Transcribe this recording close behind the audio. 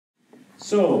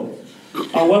So,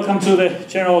 welcome to the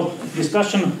general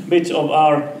discussion bit of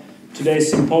our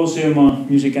today's symposium on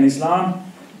music and Islam.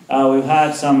 We've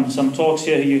had some talks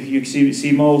here. You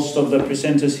see most of the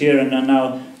presenters here, and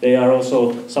now they are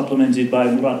also supplemented by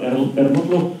Murat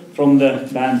Ermutlu from the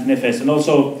band Nefes, and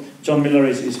also John Millar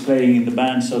is playing in the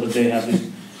band, so that they have this.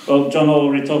 Well, John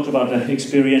already talked about the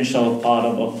experiential part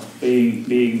of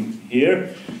being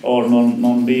here, or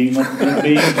not being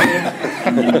here.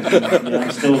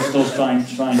 I'm still trying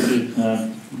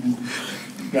to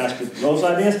grasp those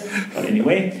ideas. But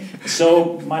anyway,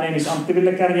 so my name is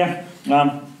Antt-Ville Kärjä,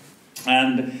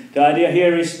 and the idea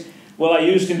here is, well, I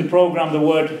used in the program the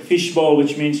word fishbowl,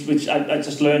 which I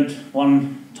just learned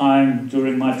one time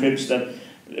during my trips, that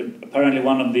apparently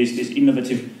one of these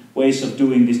innovative ways of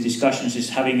doing these discussions is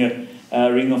having a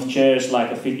ring of chairs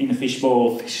like in a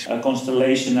fishbowl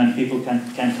constellation, and people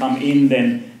can come in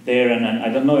then there, and I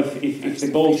don't know if the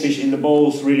goldfish in the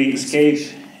bowls really escape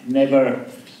never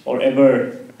or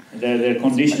ever their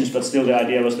conditions, but still the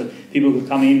idea was that people could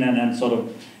come in and sort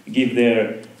of give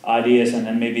their ideas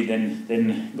and maybe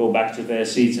then go back to their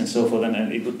seats and so forth,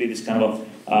 and it would be this kind of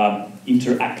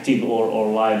interactive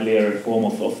or livelier form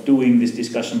of doing this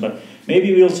discussion. But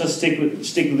maybe we'll just stick with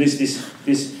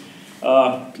this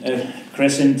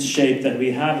crescent shape that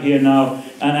we have here now.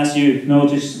 And as you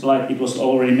noticed, like it was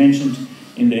already mentioned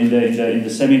in the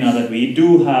seminar, that we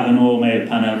do have an all-male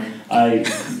panel. I,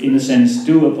 in a sense,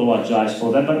 do apologize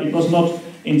for that, but it was not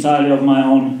entirely of my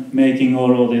own making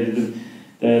or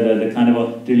the kind of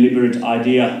a deliberate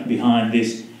idea behind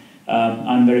this.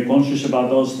 I'm very conscious about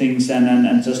those things,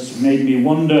 and just made me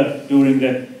wonder during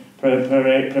the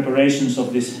preparations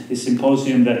of this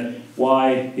symposium that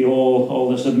why all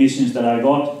the submissions that I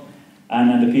got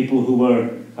and the people who were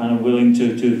kind of willing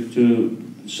to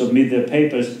submit their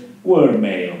papers were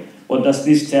male. What does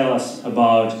this tell us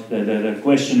about the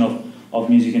question of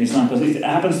music and Islam? Because it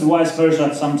happens to vice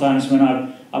versa sometimes when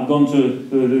I've gone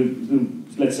to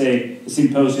let's say a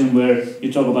symposium where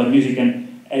you talk about music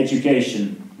and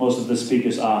education. Most of the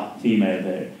speakers are female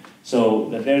there. So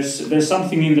that there's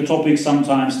something in the topic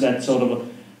sometimes that sort of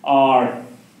are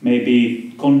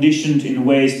maybe conditioned in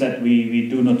ways that we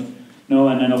do not know.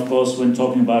 And then of course when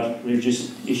talking about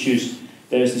religious issues,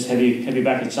 there's this heavy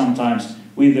baggage sometimes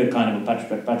with the kind of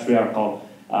a patriarchal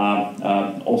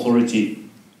authority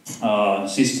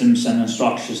systems and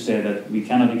structures there that we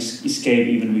cannot escape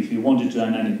even if we wanted to,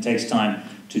 and it takes time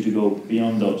to go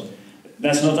beyond those.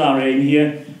 That's not our aim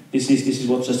here. This is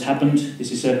what just happened.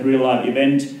 This is a real life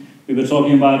event. We were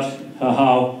talking about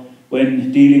how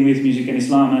when dealing with music and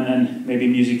Islam, and maybe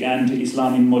music and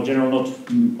Islam in more general, not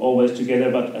always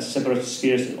together but as separate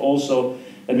spheres also,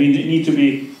 that we need to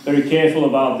be very careful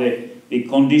about the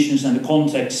conditions and the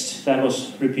context that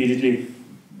was repeatedly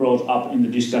brought up in the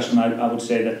discussion. I would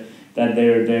say that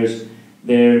there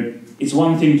it's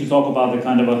one thing to talk about the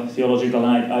kind of a theological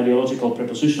and ideological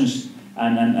prepositions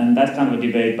and that kind of a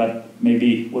debate, but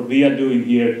maybe what we are doing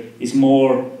here is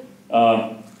more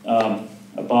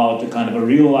about the kind of a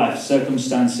real life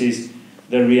circumstances,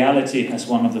 the reality, as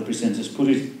one of the presenters put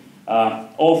it,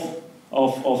 of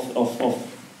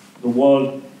the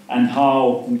world, and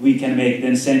how we can make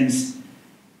then sense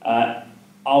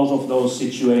out of those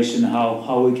situations,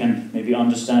 how we can maybe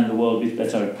understand the world a bit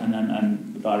better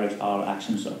and direct our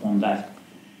actions upon that.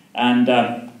 And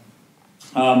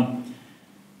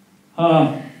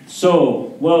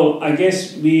so, well, I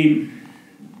guess we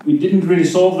didn't really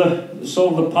solve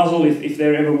the puzzle, if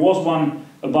there ever was one,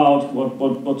 about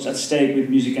what's at stake with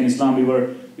music and Islam. We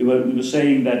were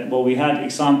saying that, well, we had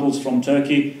examples from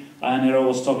Turkey, and Erol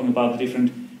was talking about the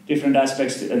different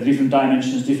aspects, different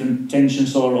dimensions, different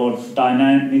tensions or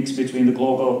dynamics between the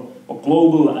global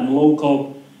and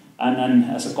local, and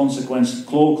as a consequence,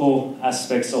 local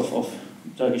aspects of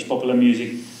Turkish popular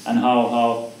music, and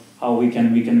how we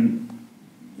can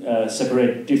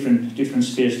separate different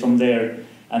spheres from there.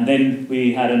 And then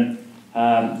we had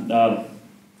a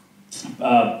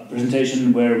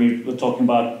presentation where we were talking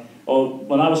about,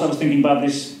 when I was thinking about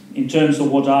this in terms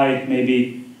of what I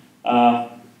maybe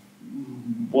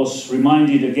was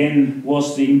reminded again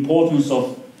was the importance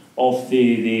of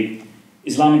the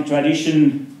Islamic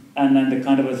tradition and then the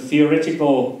kind of a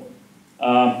theoretical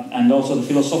and also the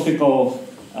philosophical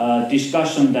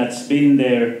discussion that's been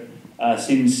there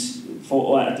since,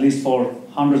 at least for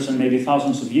hundreds and maybe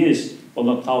thousands of years, well,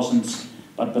 not thousands,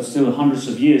 but still hundreds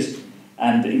of years.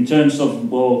 And in terms of,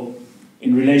 well,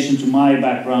 in relation to my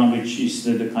background, which is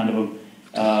the kind of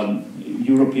a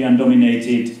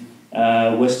European-dominated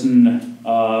Western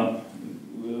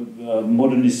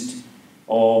modernist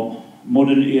or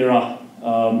modern era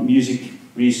music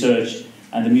research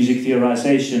and the music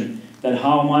theorization, that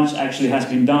how much actually has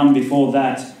been done before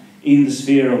that in the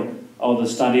sphere of the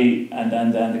study and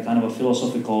the kind of a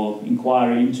philosophical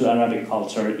inquiry into Arabic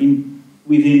culture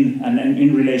within and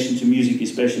in relation to music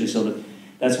especially. So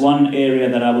that's one area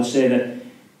that I would say that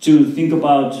to think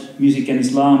about music and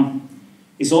Islam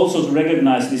is also to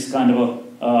recognize this kind of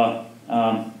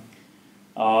a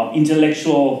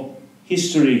intellectual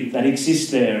history that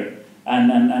exists there,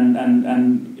 and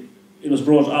it was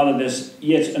brought out that there's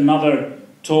yet another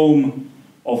tome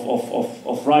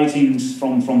of writings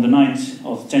from the 9th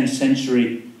or 10th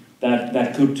century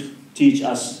that could teach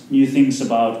us new things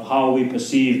about how we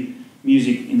perceive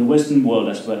music in the Western world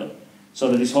as well. So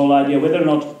that this whole idea, whether or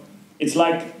not, it's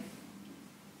like,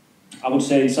 I would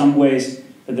say in some ways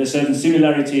that there's certain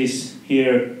similarities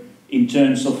here in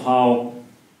terms of how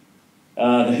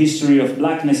the history of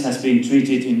blackness has been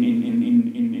treated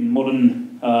in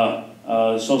modern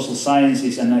social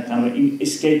sciences, and that kind of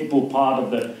inescapable part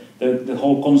of the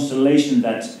whole constellation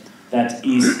that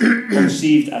is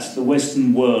conceived as the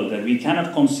Western world. That we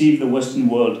cannot conceive the Western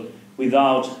world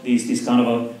without this kind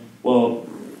of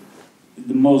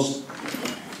the most,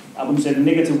 I wouldn't say the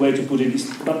negative way to put it is,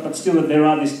 but still that there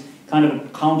are these kind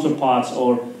of counterparts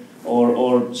or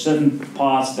certain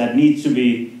parts that need to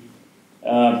be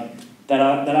that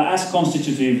are as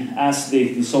constitutive as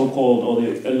the so-called or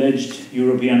the alleged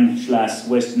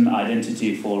European/Western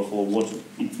identity for what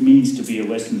it means to be a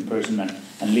Western person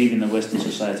and live in a Western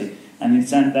society. And in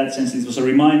that sense, it was a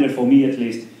reminder for me at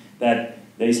least that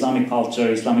the Islamic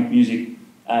culture, Islamic music,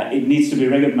 it needs to be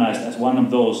recognized as one of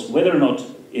those, whether or not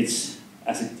it's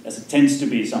as it tends to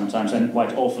be sometimes, and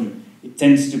quite often it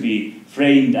tends to be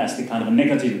framed as the kind of a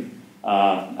negative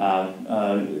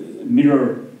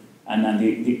mirror and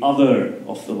the other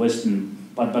of the Western,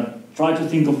 but try to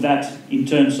think of that in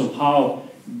terms of how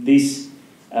this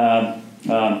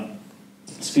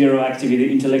sphere of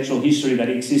activity, intellectual history that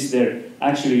exists there,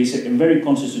 actually is a very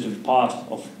constitutive part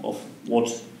of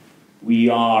what we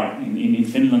are in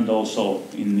Finland also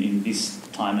in this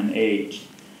time and age.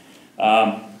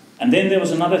 And then there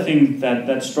was another thing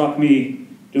that struck me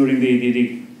during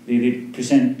the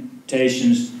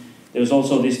presentations. There was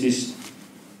also this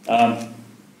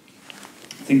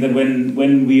thing that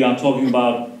when we are talking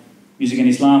about music and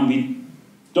Islam, we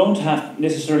don't have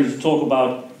necessarily to talk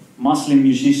about Muslim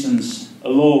musicians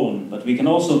alone, but we can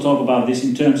also talk about this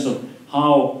in terms of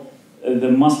how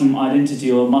the Muslim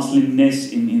identity or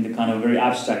Muslimness in the kind of very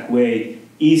abstract way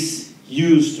is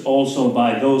used also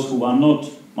by those who are not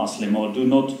Muslim or do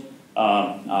not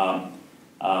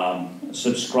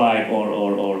subscribe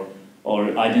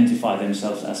or identify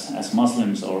themselves as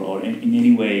Muslims or in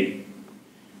any way.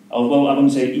 Well, I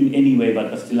wouldn't say in any way,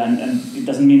 but still, and it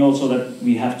doesn't mean also that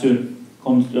we have to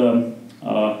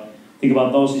think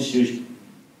about those issues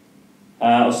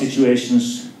or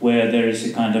situations where there is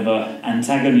a kind of a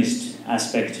antagonist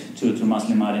aspect to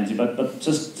Muslim identity, but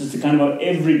just the kind of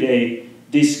everyday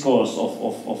discourse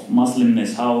of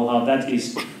Muslimness, how that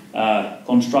is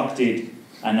constructed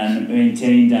and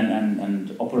maintained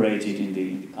and operated in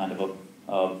the kind of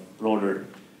a broader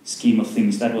scheme of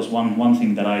things. That was one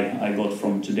thing that I got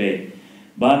from today.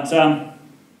 But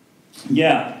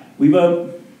yeah, we were.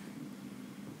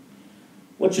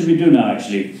 What should we do now?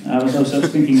 Actually, I was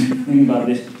thinking about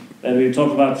this. That we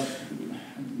talk about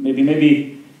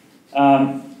maybe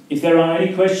if there are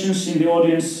any questions in the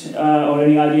audience or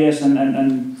any ideas and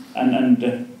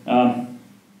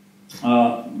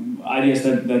ideas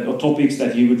that or topics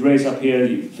that you would raise up here,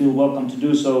 you feel welcome to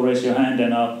do so. Raise your hand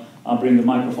and I'll bring the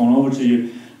microphone over to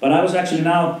you. But I was actually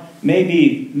now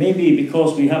maybe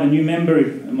because we have a new member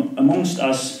amongst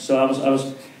us, so I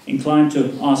was inclined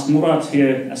to ask Murat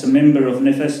here as a member of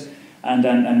Nefes and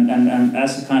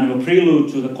as a kind of a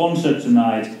prelude to the concert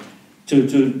tonight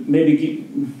to maybe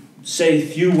say a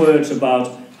few words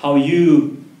about how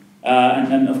you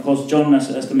and of course John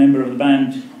as the member of the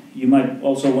band, you might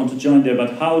also want to join there,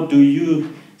 but how do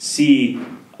you see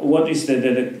what is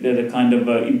the kind of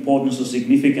importance or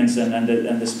significance and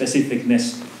the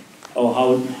specificness or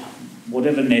how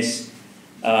whateverness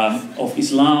of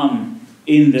Islam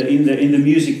in the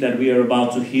music that we are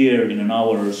about to hear in an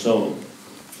hour or so?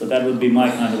 So that would be my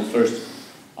kind of first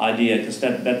idea, because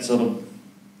that sort of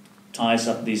ties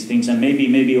up these things, and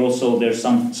maybe also there's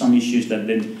some issues that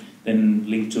then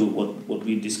link to what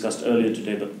we discussed earlier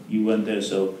today, but you weren't there,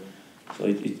 so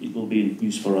it will be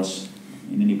news for us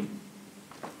in any.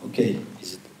 Okay,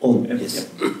 is it on? Yes.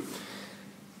 Yep.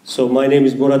 So my name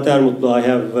is Murat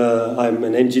Ermutlu. I'm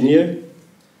an engineer,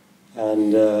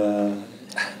 and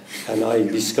I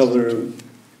discover.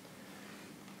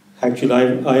 Actually,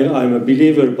 I'm a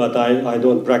believer, but I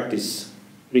don't practice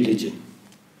religion.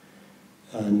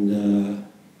 And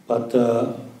but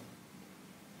the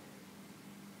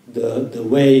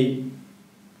way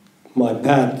my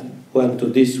path went to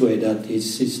this way, that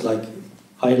it's like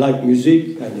I like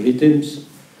music and rhythms,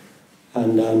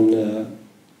 and then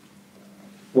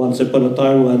once upon a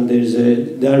time when there's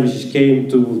a dervishes came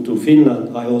to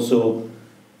Finland, I also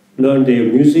learned their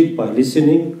music by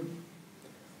listening,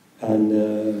 and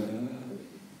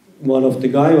one of the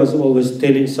guy was always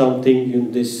telling something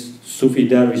in this Sufi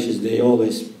dervishes, they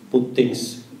always put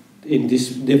things in this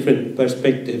different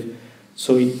perspective,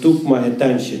 so it took my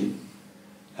attention,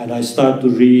 and I started to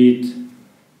read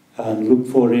and look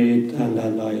for it, and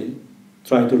then I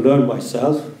try to learn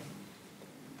myself.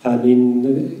 And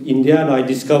in the end, I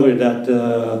discovered that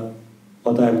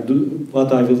what I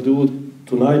will do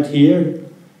tonight here,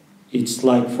 it's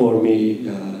like for me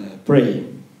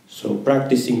praying, so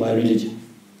practicing my religion,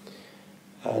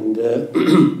 and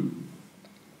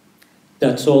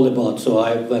that's all about. So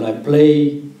when I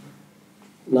play,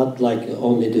 not like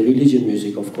only the religion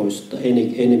music, of course,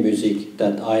 any music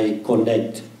that I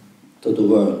connect to the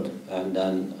world, and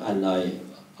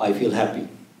I feel happy,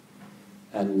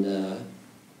 and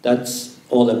that's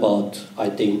all about, I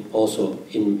think, also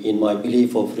in my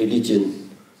belief of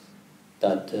religion,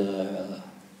 that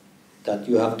that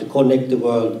you have to connect the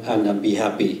world and then be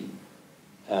happy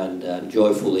and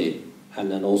joyfully,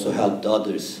 and then also help the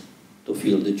others to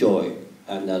feel the joy,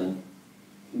 and then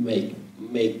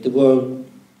make the world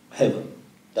heaven.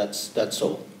 That's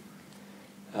all.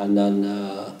 And then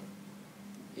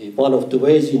one of the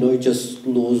ways, you just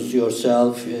lose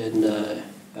yourself in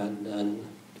and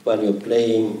when you're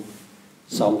playing,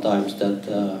 sometimes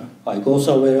that I go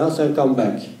somewhere else and come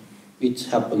back. It's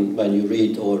happened when you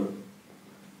read or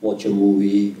watch a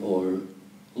movie or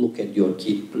look at your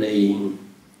kid playing.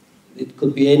 It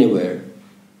could be anywhere.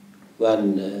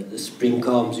 When the spring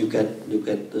comes, you can look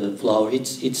at the flower.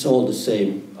 It's all the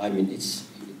same. I mean, it's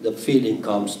the feeling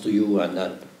comes to you, and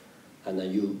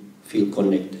then you feel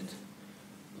connected.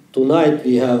 Tonight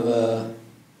we have.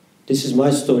 This is my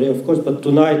story, of course, but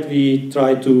tonight we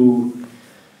try to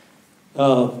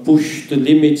push the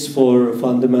limits for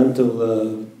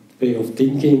fundamental way of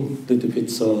thinking a little bit,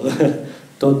 so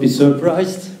don't be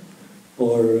surprised,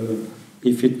 or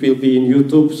if it will be in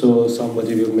YouTube, so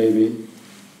somebody will maybe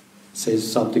say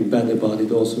something bad about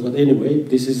it also. But anyway,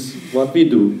 this is what we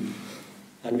do,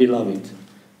 and we love it.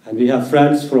 And we have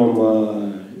friends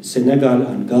from Senegal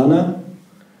and Ghana,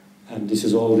 and this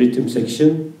is all rhythm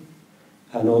section.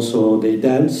 And also they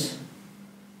dance,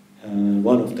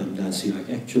 one of them dancing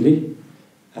actually,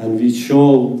 and we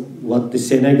show what the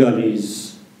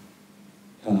Senegalese,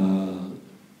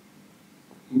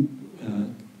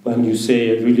 when you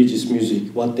say religious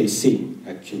music, what they sing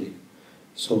actually.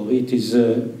 So it is,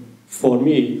 for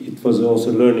me, it was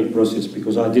also a learning process,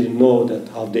 because I didn't know that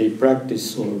how they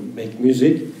practice or make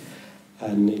music,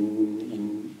 and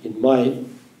in my,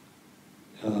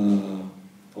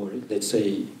 or let's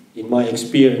say, in my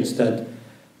experience, that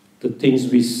the things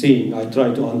we sing, I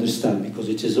try to understand, because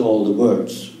it is all the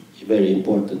words, very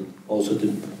important. Also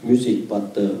the music,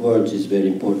 but the words is very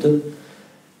important.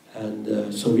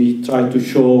 And so we try to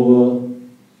show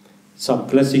some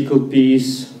classical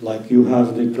piece, like you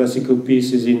have the classical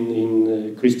pieces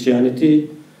in Christianity,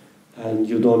 and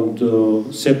you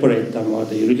don't separate them, are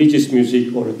they religious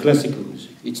music or a classical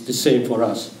music? It's the same for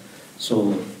us.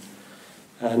 So,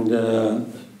 and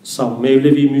some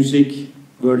Mevlevi music,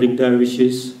 whirling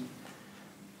dervishes,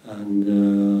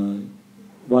 and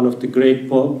one of the great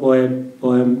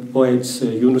poets,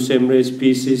 Yunus Emre's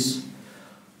pieces,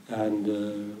 and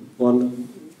one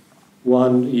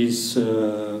is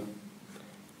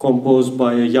composed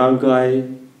by a young guy,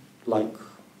 like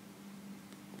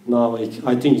now,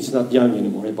 I think it's not young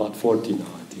anymore, about 40 now,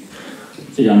 I think.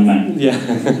 It's a young man. Yeah.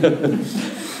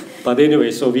 But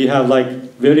anyway, so we have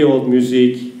like very old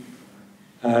music,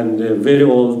 and very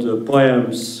old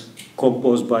poems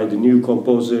composed by the new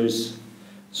composers.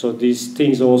 So these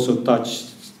things also touch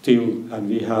still, and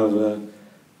we have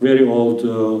very old,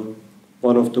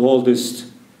 one of the oldest,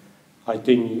 I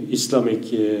think, Islamic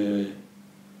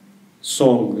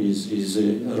song is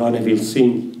Antt-Ville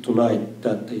sing tonight,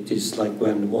 that it is like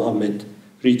when Muhammad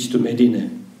reached to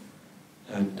Medina,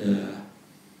 and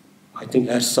I think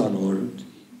Ersan or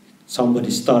somebody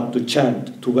start to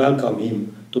chant to welcome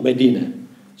him to Medina.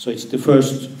 So it's the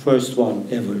first one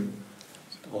ever,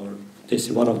 or this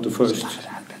is one of the first.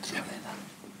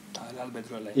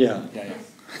 Yeah.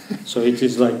 So it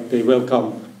is like they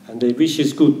welcome and they wish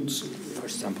us good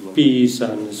peace,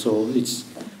 and so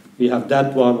we have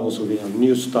that one. Also we have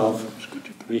new stuff,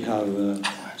 we have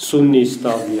Sunni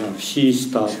stuff, we have Shia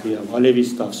stuff, we have Alevi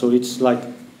stuff. So it's like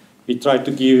we we try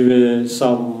to give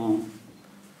some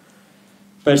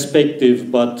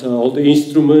perspective, but all the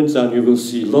instruments, and you will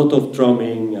see a lot of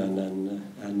drumming,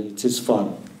 and it is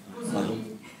fun.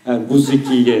 And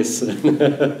muziki, yes,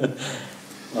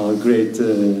 our great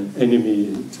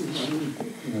enemies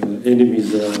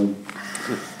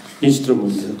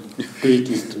instruments, Greek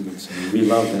instruments. We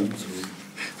love them. So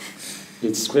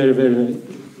it's very,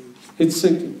 it's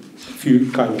a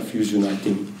kind of fusion, I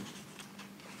think.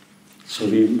 So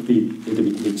we little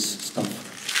bit mix stuff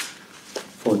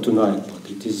for tonight, but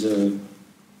it is,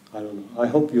 I don't know. I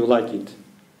hope you like it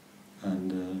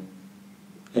and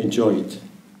enjoy it.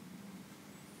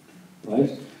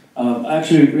 Right. I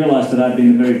actually realized that I've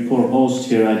been a very poor host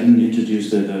here. I didn't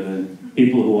introduce the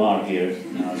people who are here.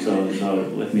 So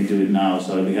let me do it now.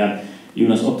 So we have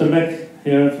Jonas Otterbeck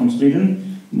here from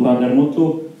Sweden, Murat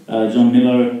Ermutlu, John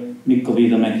Millar, Mikko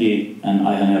Viitamäki, and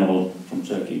Ayhan Erol from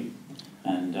Turkey.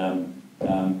 And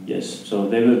yes, so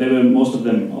they were most of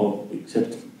them,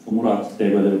 except for Murat, they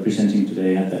were presenting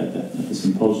today at the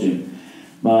symposium.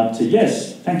 But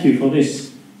yes, thank you for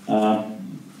this.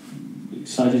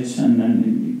 Excited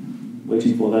and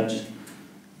waiting for that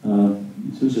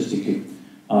enthusiastically.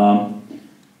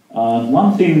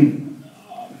 One thing,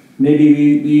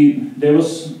 maybe we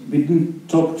didn't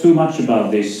talk too much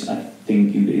about this, I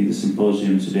think, in the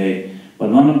symposium today.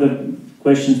 But one of the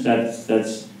questions that's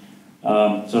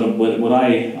sort of what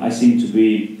I seem to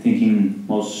be thinking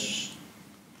often,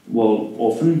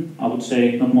 I would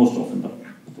say, not most often, but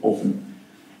often,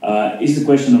 is the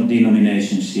question of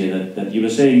denominations here. That you were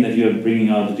saying that you are bringing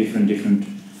out the different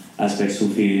aspects,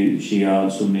 Sufi,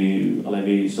 Shia, Sunni,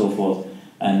 Alevi, so forth,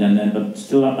 but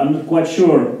still I'm not quite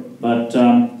sure. But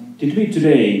did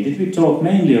we talk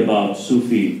mainly about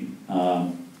Sufi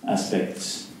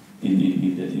aspects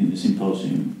in the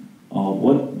symposium, or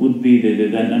what would be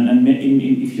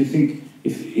if you think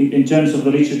in terms of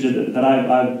the literature that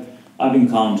I've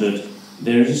encountered,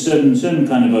 there is a certain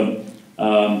kind of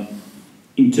a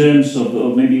in terms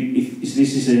of maybe if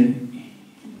this is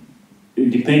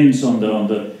it depends on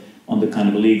the kind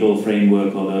of legal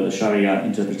framework or the Sharia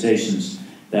interpretations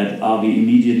that are we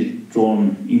immediately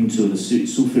drawn into the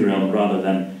Sufi realm rather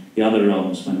than the other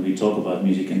realms when we talk about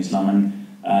music and Islam,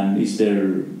 and is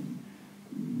there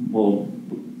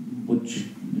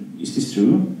is this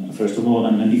true first of all,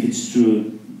 and if it's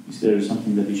true, is there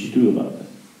something that we should do about that?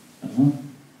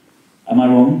 Am I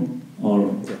wrong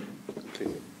or?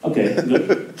 Okay,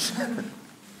 good.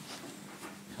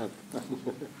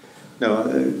 No,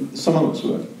 some of us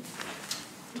were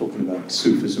talking about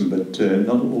Sufism, but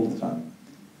not all the time.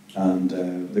 And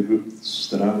the groups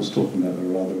that I was talking about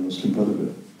were rather Muslim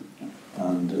Brotherhood.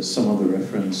 And some of the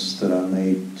reference that I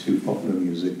made to popular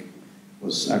music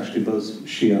was actually both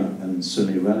Shia and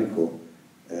Sunni radical,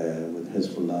 with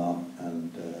Hezbollah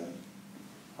and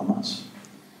Hamas,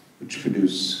 which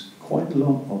produce quite a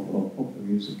lot of popular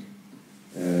music.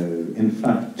 In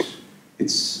fact,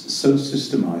 it's so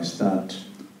systemized that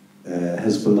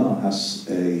Hezbollah has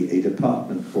a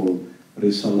department called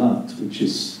Risalat, which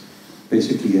is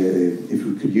basically, if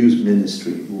we could use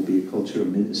ministry, it will be a cultural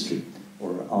ministry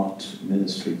or art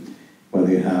ministry, where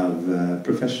they have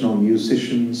professional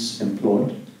musicians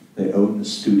employed, they own a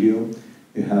studio,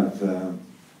 they have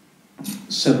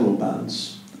several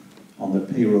bands on the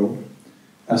payroll,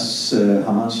 as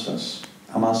Hamas does.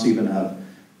 Hamas even have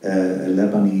a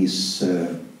Lebanese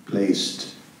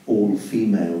placed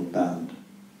all-female band,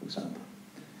 for example.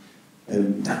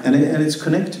 And it's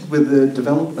connected with the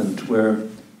development where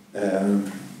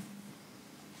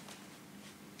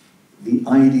the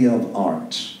idea of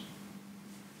art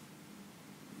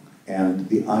and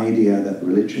the idea that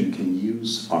religion can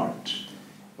use art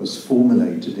was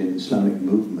formulated in Islamic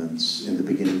movements in the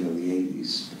beginning of the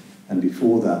 80s. And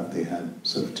before that, they had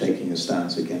sort of taken a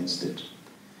stance against it.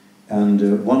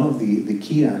 And one of the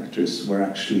key actors were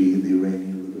actually the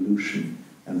Iranian Revolution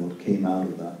and what came out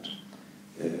of that.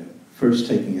 First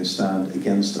taking a stand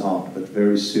against art, but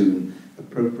very soon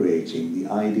appropriating the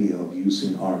idea of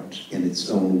using art in its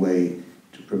own way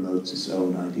to promote its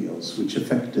own ideals, which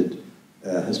affected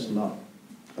Hezbollah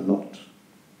a lot.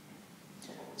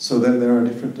 So there are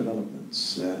different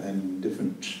developments and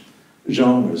different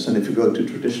genres. And if you go to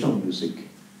traditional music,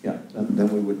 yeah, then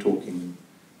we were talking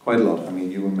quite a lot. I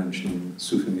mean, you were mentioning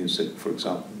Sufi music, for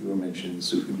example. You were mentioning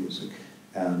Sufi music.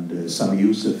 And Sami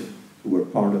Yusuf, who were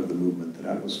part of the movement that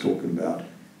I was talking about,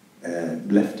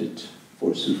 left it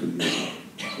for Sufi music.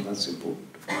 So that's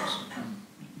important, of course.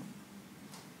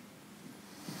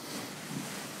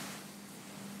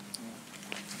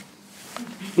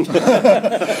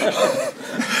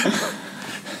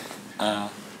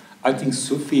 I I think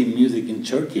Sufi music in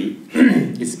Turkey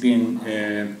is being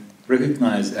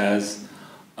recognized as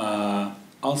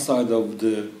outside of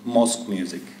the mosque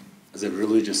music, as a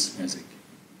religious music.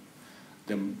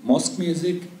 The mosque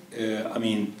music,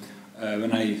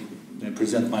 when I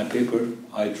present my paper,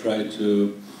 I try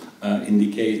to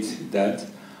indicate that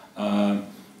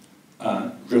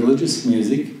religious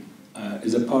music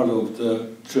is a part of the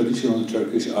traditional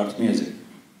Turkish art music.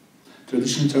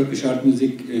 Traditional Turkish art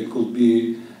music could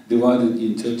be divided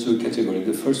into two categories.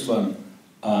 The first one,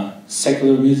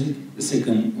 secular music. The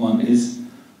second one is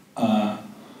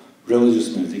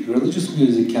religious music. Religious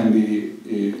music can be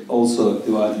also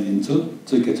divided into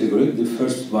two categories. The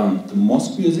first one, the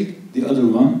mosque music. The other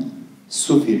one,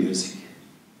 Sufi music.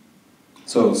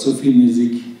 So Sufi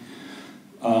music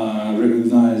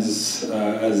recognized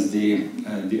as the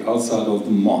outside of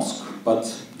the mosque, but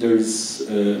there is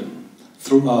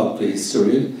throughout the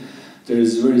history there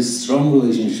is a very strong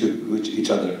relationship with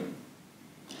each other.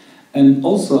 And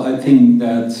also I think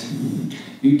that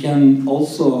you can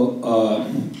also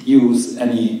use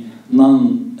any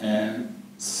non-Sufi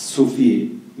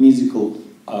musical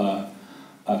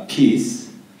piece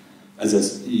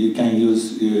you can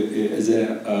use as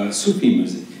a Sufi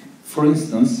music. For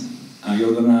instance,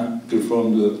 you're gonna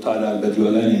perform the Talal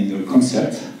Bedoualani in your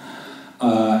concert.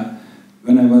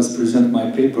 When I was present my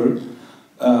paper,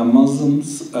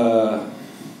 Muslims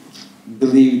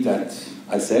believe that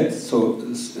I said, so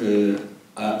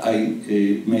I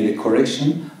made a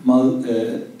correction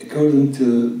according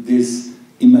to this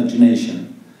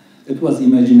imagination. It was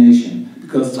imagination,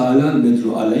 because Talal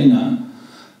Bedru Aleyna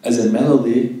as a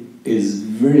melody is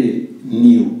very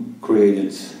new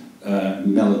created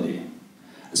melody.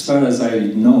 As far as I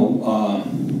know,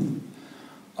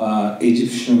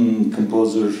 Egyptian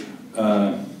composer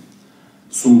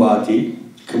Sumbati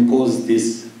composed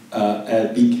this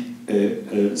a big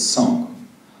song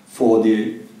for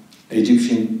the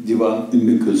Egyptian diva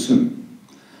Kulthum.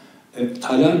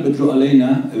 Talal Bedru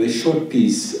Aleyna, a short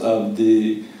piece of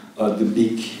the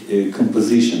big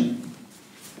composition.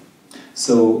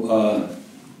 So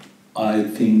I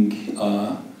think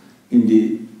in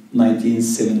the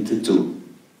 1972,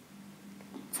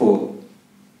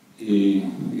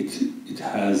 it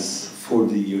has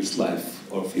 40 years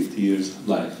life or 50 years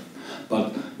life.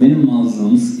 But many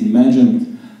Muslims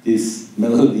imagined this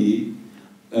melody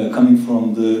coming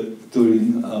from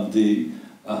during the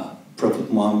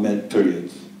Prophet Muhammad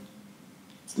period.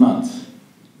 It's not.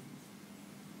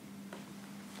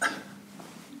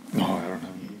 No, I don't know.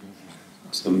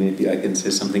 So maybe I can say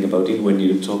something about it. When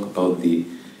you talk about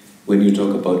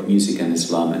music and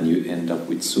Islam and you end up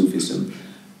with Sufism,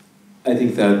 I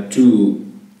think there are two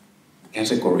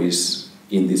categories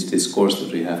in this discourse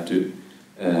that we have to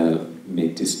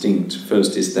make distinct.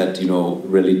 First is that,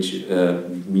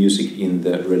 music in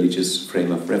the religious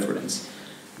frame of reference.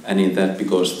 And in that,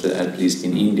 because at least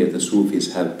in India, the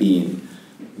Sufis have been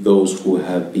those who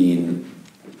have been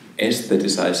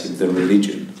aestheticizing the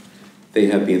religion. They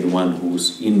have been the one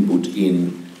who's input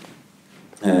in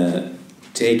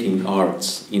taking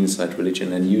arts inside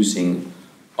religion and using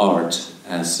art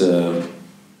as a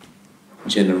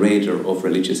generator of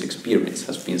religious experience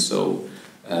has been so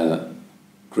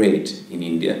great in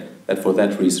India, that for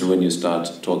that reason, when you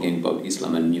start talking about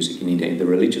Islam and music in India in the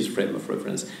religious frame of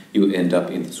reference, you end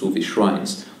up in the Sufi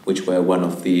shrines, which were one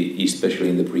of the, especially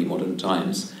in the pre-modern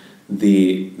times,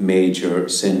 the major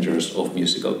centers of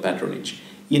musical patronage,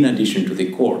 in addition to the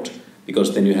court,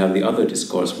 because then you have the other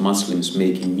discourse, Muslims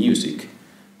making music,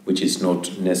 which is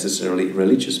not necessarily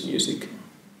religious music.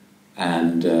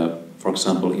 And for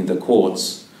example, in the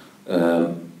courts,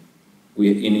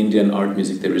 in Indian art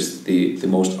music, there is the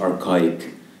most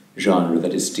archaic genre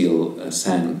that is still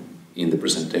sang in the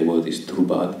present day world is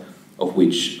Drupad, of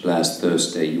which last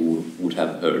Thursday you would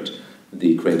have heard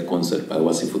the great concert by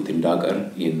Wasifuddin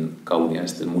Dagar in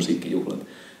Kauniaisten musiikkijuhlat,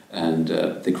 and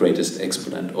the greatest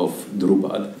exponent of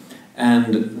Drupad.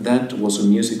 And that was a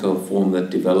musical form that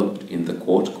developed in the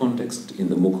court context, in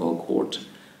the Mughal court.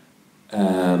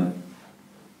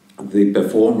 The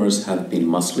performers have been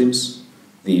Muslims,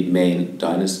 the main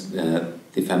dynasty,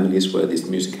 the families where this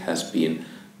music has been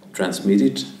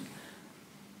transmitted,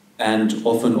 and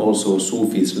often also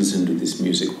Sufis listen to this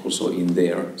music also in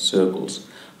their circles.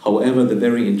 However, the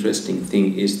very interesting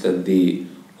thing is that the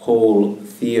whole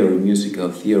theory, musical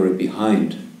theory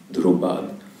behind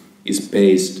Drupad is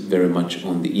based very much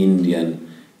on the Indian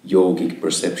yogic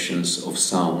perceptions of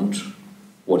sound,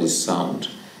 what is sound.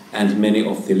 And many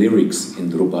of the lyrics in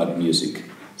Drupad music,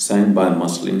 sang by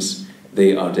Muslims,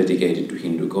 they are dedicated to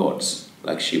Hindu gods,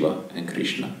 like Shiva and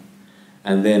Krishna.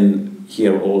 And then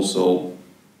here also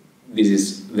this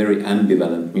is very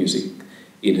ambivalent music.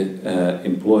 It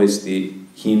employs the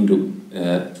Hindu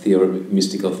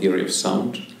mystical theory of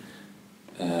sound,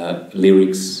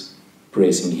 lyrics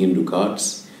praising Hindu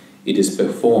gods. It is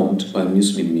performed by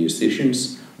Muslim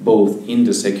musicians, both in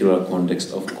the secular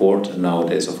context of court, and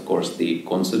nowadays, of course, the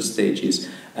concert stages,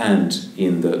 and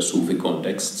in the Sufi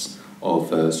contexts of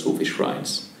Sufi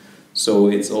shrines. So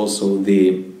it's also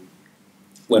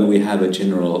when we have a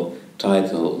general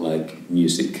title like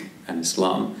music and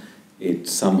Islam, it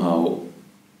somehow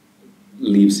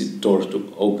leaves it doors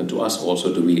open to us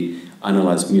also. Do we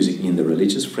analyze music in the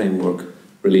religious framework,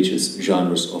 religious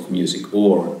genres of music,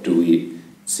 or do we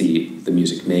see the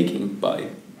music making by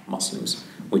Muslims,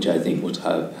 which I think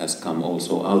has come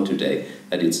also out today,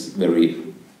 that it's very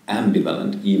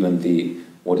ambivalent, even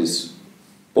what is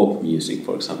pop music,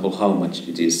 for example, how much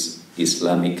it is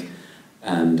Islamic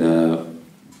and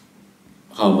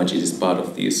how much it is part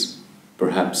of these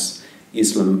perhaps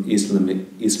Islamized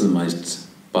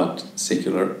but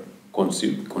secular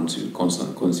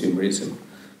consumerism.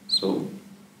 So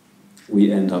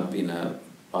we end up in a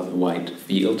rather wide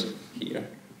field here.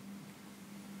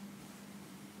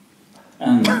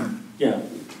 And yeah,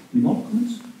 any more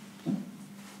comments? No?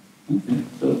 Okay.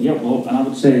 So yeah, well, and I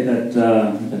would say that,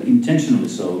 that intentionally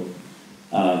so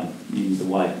in the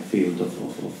wide field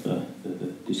of the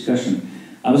discussion.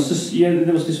 I was just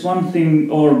there was this one thing,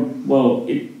 or well,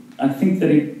 I think that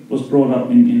it was brought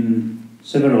up in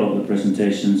several of the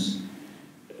presentations,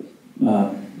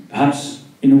 perhaps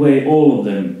in a way all of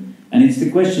them, and it's the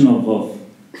question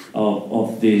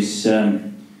of this.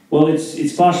 Well,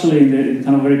 it's partially in the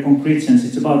kind of very concrete sense.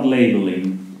 It's about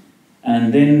labeling,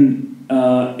 and then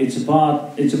it's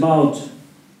about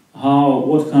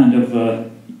what kind of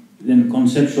then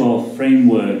conceptual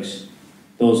frameworks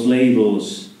those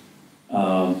labels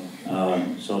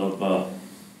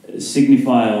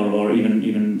signify or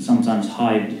even sometimes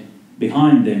hide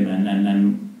behind them,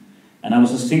 and I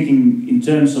was just thinking in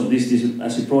terms of this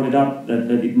as you brought it up,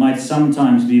 that it might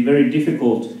sometimes be very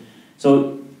difficult.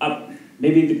 So.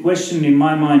 Maybe the question in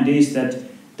my mind is that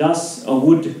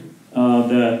would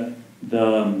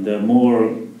the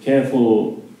more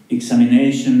careful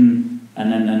examination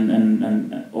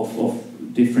and of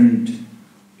different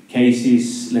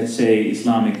cases, let's say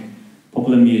Islamic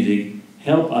popular music,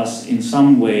 help us in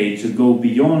some way to go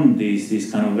beyond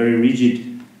these kind of very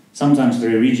rigid, sometimes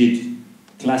very rigid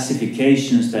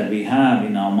classifications that we have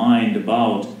in our mind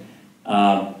about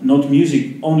not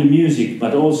only music,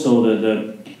 but also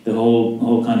the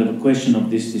whole kind of a question of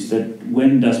this is that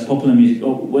when does popular music,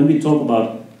 or when we talk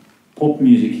about pop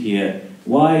music here,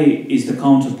 why is the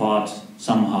counterpart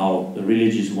somehow the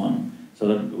religious one? So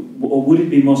that, or would it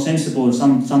be more sensible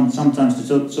sometimes to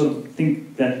sort of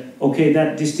think that, okay,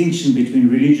 that distinction between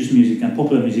religious music and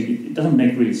popular music, it doesn't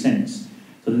make really sense.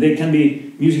 So that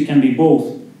music can be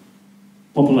both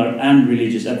popular and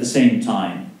religious at the same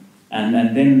time. And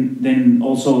then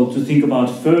also to think about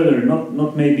further,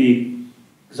 not maybe.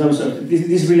 Because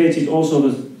this related also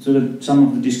to some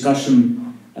of the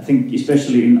discussion, I think,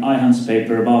 especially in Ayhan's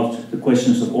paper about the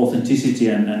questions of authenticity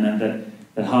and that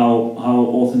how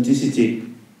authenticity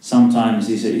sometimes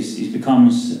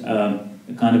becomes a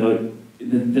kind of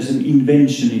there's an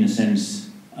invention in a sense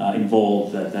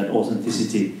involved, that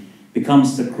authenticity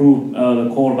becomes the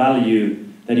core value,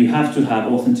 that you have to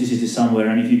have authenticity somewhere,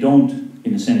 and if you don't,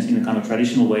 in a sense, in a kind of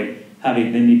traditional way, have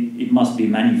it, then it must be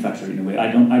manufactured in a way.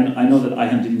 I know that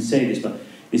Ayhan didn't say this, but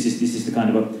this is the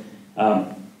kind of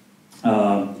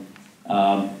a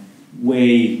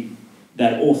way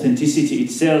that authenticity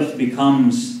itself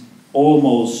becomes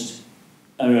almost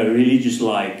a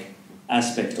religious-like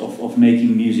aspect of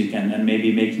making music and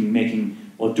maybe making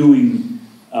or doing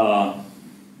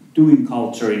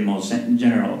culture in more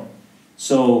general.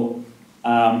 So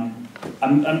I'm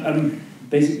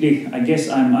basically, I guess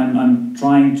I'm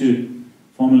trying to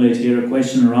formulate here a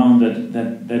question around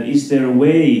that is there a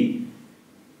way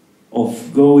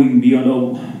of going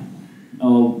beyond,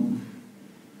 or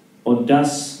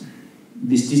does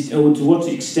this, or to what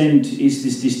extent is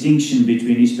this distinction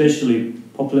between especially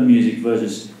popular music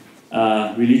versus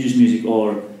religious music,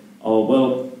 or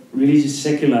well, religious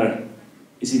secular,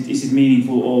 is it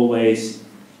meaningful always?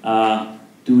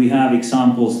 Do we have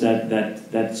examples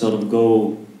that sort of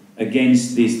go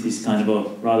against this kind of a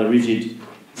rather rigid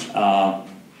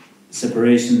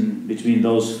separation between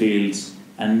those fields,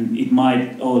 and it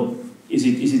might, or is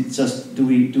it just, do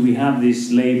we have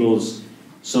these labels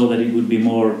so that it would be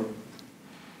more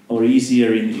or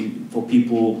easier for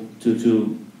people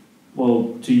to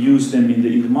use them in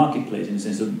the marketplace, in the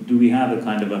sense of, do we have a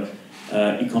kind of a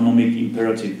economic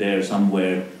imperative there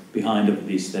somewhere, behind of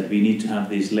this, that we need to have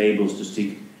these labels to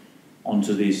stick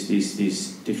onto these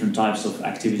different types of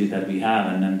activity that we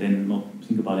have, and then not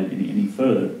think about it any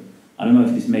further. I don't know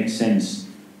if this makes sense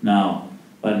now,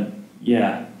 but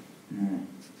yeah.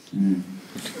 Do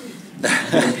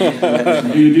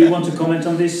you want to comment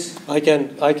on this? I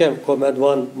can comment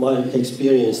my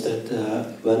experience that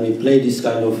when we play this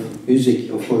kind of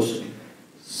music, of course,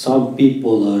 some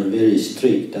people are very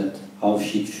strict that how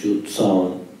it should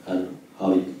sound and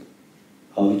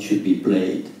how it should be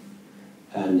played,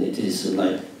 and it is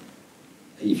like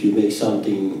if you make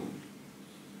something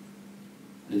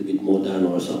a little bit modern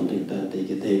or something, then they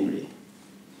get angry.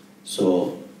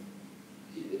 So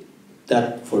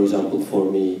that, for example,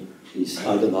 for me, is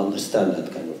I don't understand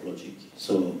that kind of logic.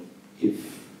 So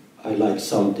if I like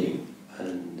something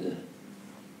and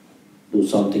do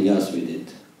something else with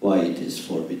it, why it is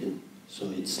forbidden?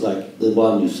 So it's like the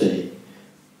one you say,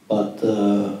 but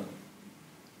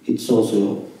it's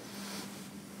also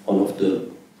one of the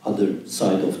other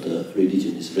side of the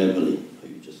religion is rebelling.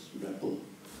 You just rebel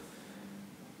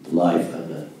the life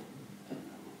and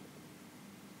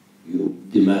you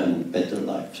demand better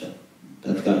life. So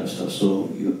that kind of stuff. So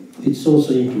it's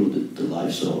also included the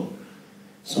life. So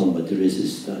somebody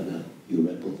resists and you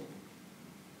rebel.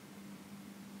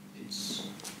 It's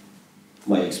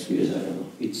my experience. I don't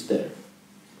know. It's there.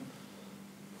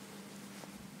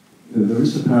 There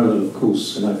is a parallel, of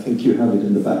course, and I think you have it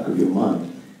in the back of your mind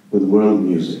with world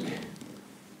music.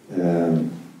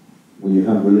 When you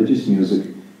have religious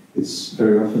music, it's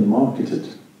very often marketed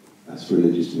as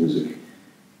religious music.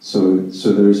 So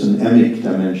there is an emic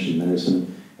dimension, there is an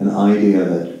idea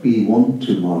that we want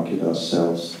to market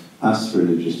ourselves as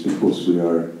religious because we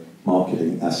are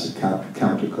marketing as a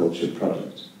counterculture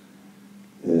product.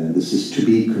 This is to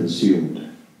be consumed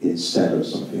instead of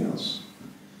something else.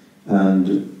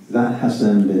 And that has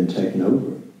then been taken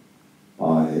over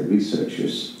by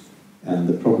researchers. And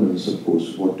the problem is, of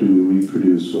course, what do we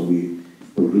reproduce when we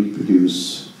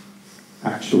reproduce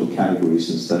actual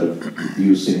categories instead of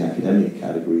using academic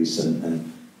categories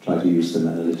and try to use them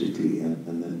analytically, and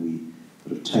then we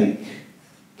sort of take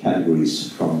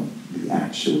categories from the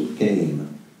actual game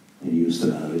and use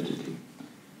them analytically.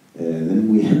 Then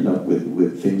we end up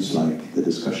with things like the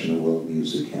discussion of world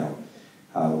music, how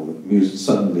music,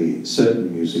 suddenly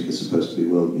certain music is supposed to be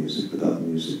world music, but other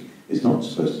music is not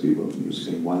supposed to be world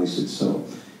music, and why is it so?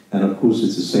 And of course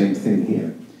it's the same thing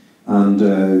here. And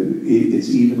it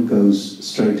even goes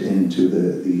straight into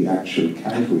the actual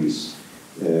categories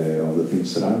of the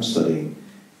things that I'm studying.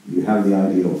 You have the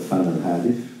idea of fan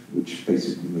al-hadif, which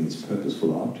basically means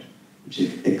purposeful art, which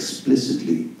is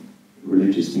explicitly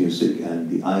religious music, and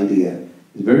the idea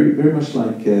is very, very much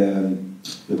like the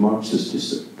Marxist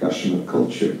discussion of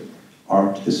culture.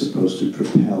 Art is supposed to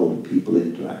propel people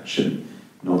into action,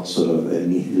 not sort of a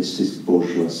nihilistic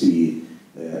bourgeoisie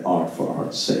art for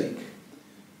art's sake.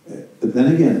 But then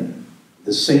again,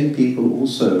 the same people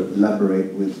also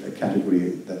elaborate with a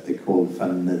category that they call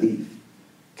fan nadif,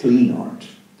 clean art,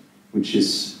 which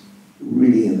is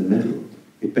really in the middle.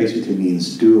 It basically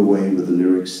means do away with the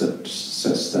lyrics that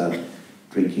says that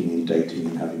drinking and dating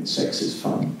and having sex is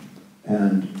fun,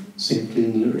 and sing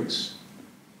clean lyrics.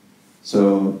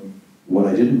 So what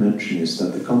I didn't mention is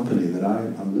that the company that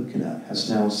I'm looking at has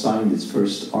now signed its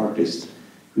first artist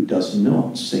who does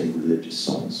not sing religious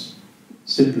songs,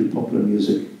 simply popular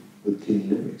music with clean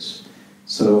lyrics.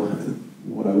 So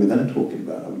what are we then talking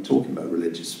about? Are we talking about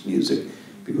religious music?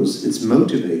 Because it's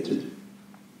motivated,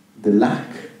 the lack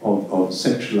of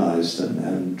sexualized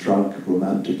and drug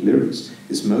romantic lyrics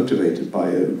is motivated by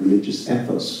a religious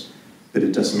ethos, but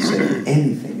it doesn't say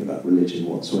anything about religion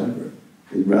whatsoever.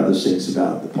 It rather sings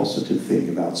about the positive thing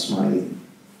about smiling.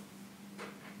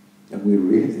 And we're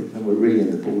really in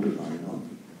the borderline, aren't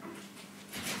we?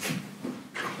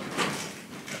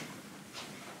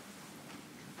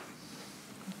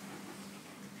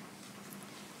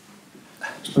 I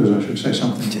suppose I should say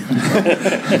something.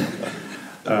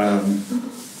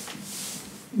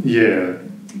 Yeah,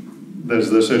 there's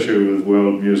this issue with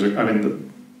world music. I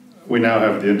mean, we now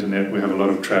have the internet, we have a lot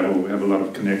of travel, we have a lot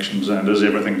of connections, and is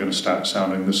everything going to start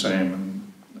sounding the same?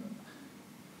 And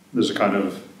there's a kind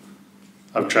of,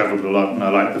 I've travelled a lot, and I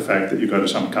like the fact that you go to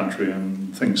some country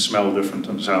and things smell different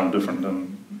and sound different,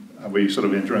 and are we sort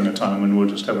of entering a time when we'll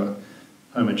just have a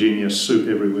homogeneous soup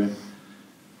everywhere?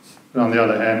 But on the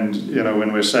other hand, you know,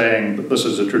 when we're saying that this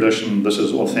is a tradition, this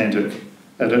is authentic,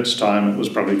 at its time it was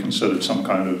probably considered some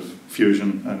kind of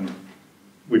fusion, and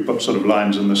we put sort of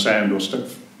lines in the sand or stick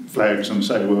flags and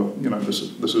say, well, you know, this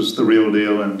is the real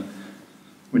deal, and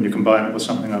when you combine it with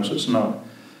something else, it's not.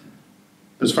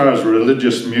 As far as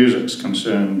religious music's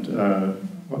concerned,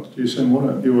 What did you say,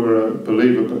 Murat? You were a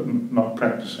believer but not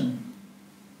practicing.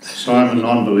 So I'm a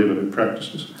non-believer who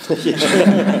practices. We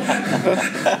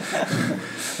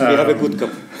have a good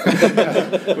couple.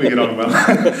 We get on well.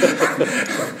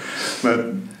 But,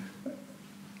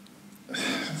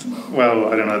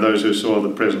 well, I don't know, those who saw the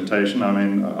presentation, I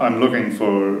mean, I'm looking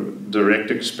for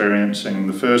direct experiencing.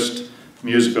 The first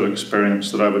musical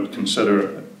experience that I would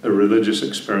consider a religious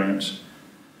experience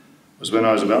was when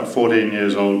I was about 14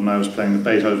 years old and I was playing the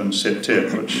Beethoven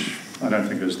Septet, which I don't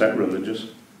think is that religious.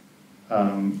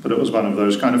 But it was one of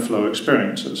those kind of flow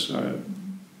experiences. I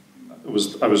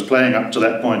was playing up to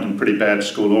that point in pretty bad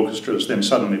school orchestras, then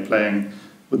suddenly playing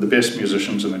with the best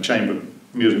musicians in a chamber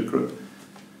music group.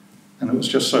 And it was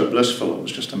just so blissful, it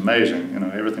was just amazing, you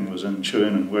know, everything was in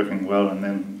tune and working well, and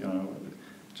then, you know,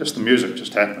 just the music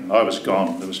just happened. I was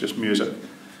gone, there was just music.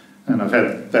 And I've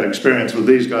had that experience with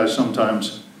these guys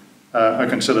sometimes. I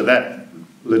consider that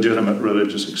legitimate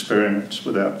religious experience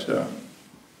without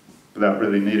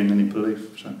really needing any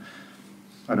belief. So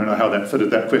I don't know how that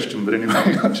fitted that question, but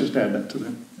anyway, I'll just add that to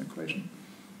the equation.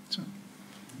 So.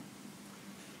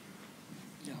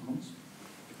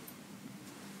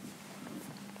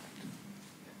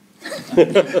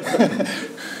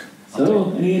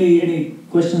 So, any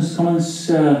questions, comments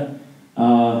from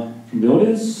the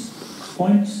audience?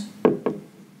 Points?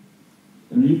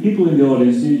 And you people in the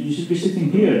audience, you should be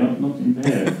sitting here, not in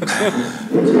there.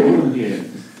 What's going on here?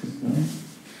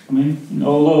 I mean,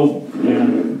 although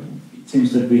it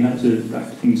seems that we have to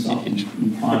wrap things up in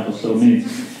 5 or so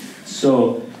minutes.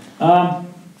 So, I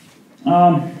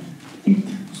think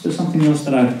there's something else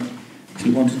that I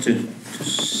actually wanted to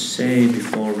say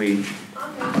before we...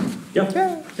 Yeah.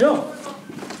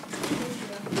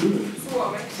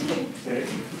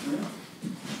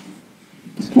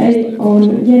 Hei,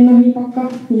 olen Jenna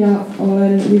Hiipakka ja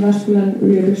olen Jyväskylän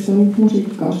yliopiston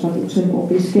musiikkikasvatuksen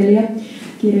opiskelija.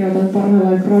 Kirjoitan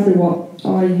parhaillaan gradua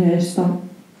aiheesta,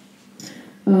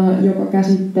 joka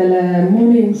käsittelee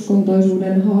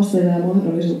moniuskontoisuuden haasteita ja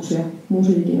mahdollisuuksia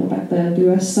musiikinopettajan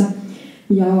työssä.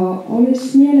 Ja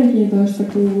olisi mielenkiintoista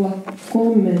kuulla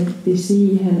kommentti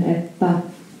siihen, että...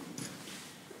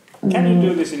 Can you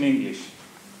do this in English?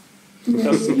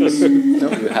 No,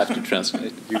 you have to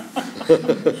translate. You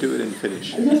do it in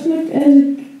Finnish. Jos nyt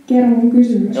ensin kerron mun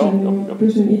kysymyksen, niin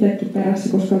pysyn itsekin perässä,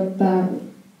 koska tää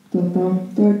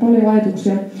toi paljon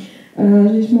ajatuksia.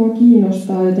 Siis mua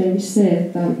kiinnostaa jotenkin se,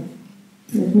 että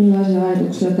millaisia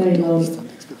ajatuksia teillä on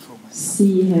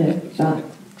siihen, että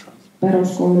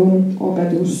peruskoulun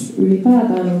opetus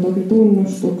ylipäätään on toki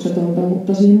tunnustuksetonta,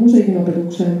 mutta siihen musiikin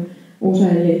opetukseen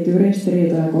usein liittyy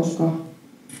ristiriitoja, koska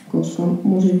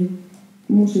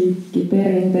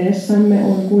musiikkiperinteessämme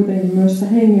on kuitenkin myös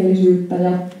sitä hengellisyyttä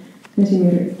ja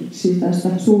esimerkiksi tästä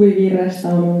suvivirrestä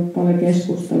on ollut paljon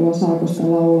keskustelua, saako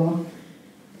sitä laulaa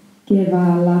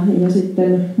keväällä. Ja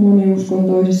sitten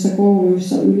moniuskontoisissa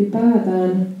kouluissa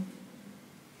ylipäätään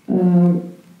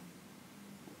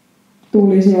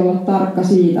tulisi olla tarkka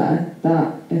siitä,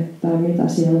 että mitä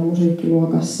siellä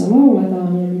musiikkiluokassa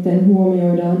lauletaan ja miten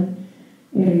huomioidaan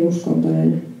eri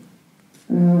uskontojen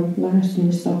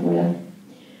lähestymistapoja.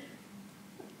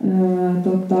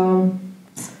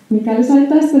 Mikäli sait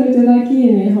tästä nyt jotain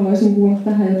kiinni, niin haluaisin kuulla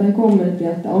tähän jotain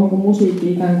kommenttia, että onko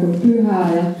musiikki ikään kuin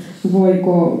pyhää ja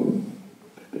voiko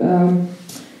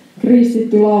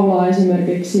kristitty laulaa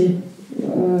esimerkiksi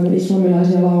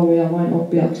islamilaisia lauluja vain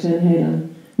oppiakseen heidän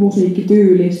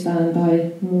musiikkityylistään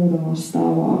tai muuta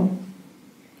vastaavaa.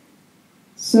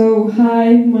 So,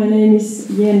 hi, my name is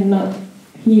Jenna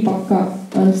Hiipakka.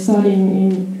 I'm studying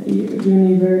in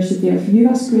University of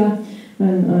Jyväskylä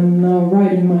and I'm now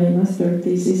writing my master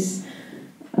thesis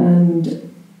and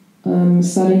I'm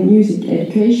studying music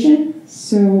education.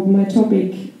 So my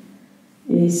topic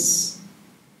is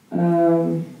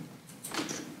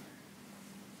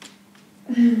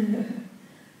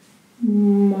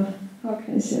how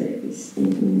can I say this in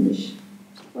English?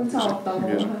 Voit sä ottaa mua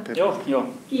vähän? Joo.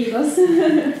 Kiitos.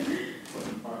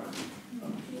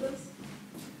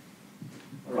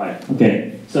 Right.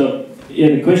 Okay. So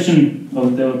the question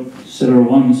of the several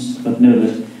ones, but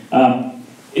nevertheless,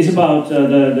 is about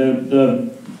the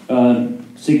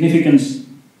significance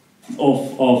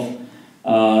of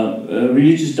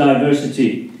religious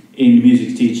diversity in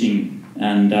music teaching,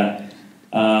 and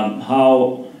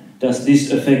how does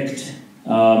this affect,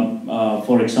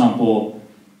 for example,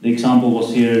 the example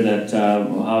was here that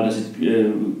how does it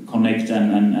connect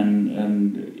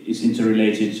and is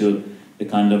interrelated to the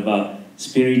kind of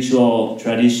spiritual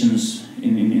traditions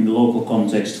in the local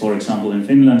context, for example in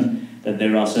Finland, that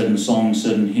there are certain songs,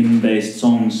 certain hymn-based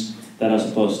songs that are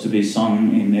supposed to be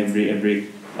sung in every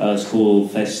school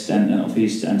fest and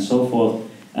feast and so forth,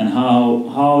 and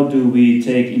how do we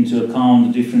take into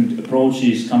account the different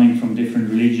approaches coming from different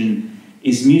religion?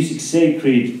 Is music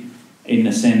sacred in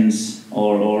a sense,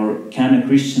 or can a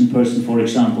Christian person, for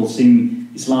example, sing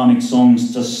Islamic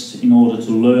songs just in order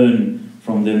to learn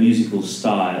from their musical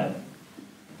style?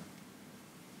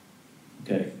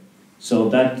 Okay, so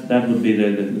that would be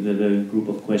the group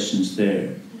of questions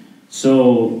there.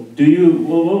 So do you?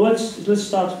 Well, let's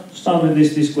start with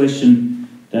this question: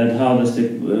 that how does the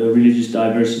religious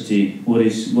diversity? What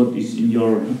is in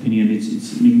your opinion its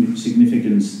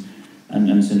significance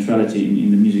and centrality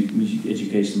in the music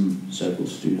education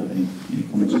circles? Do you have any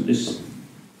comments on this?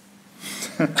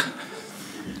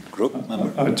 Group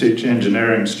member. I teach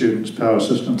engineering students power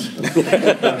systems.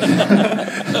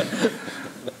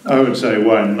 I would say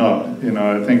why not? You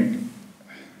know, I think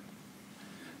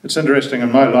it's interesting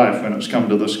in my life when it's come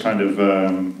to this kind of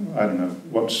I don't know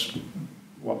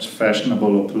what's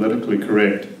fashionable or politically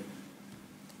correct.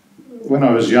 When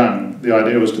I was young, the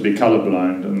idea was to be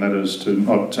colourblind, and that is to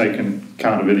not take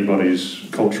account of anybody's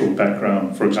cultural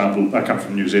background. For example, I come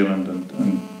from New Zealand,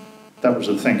 and that was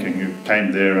the thinking. You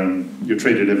came there and you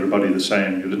treated everybody the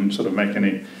same. You didn't sort of make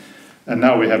any... And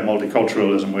now we have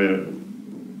multiculturalism where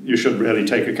you should really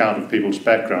take account of people's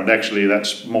background. Actually,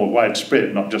 that's more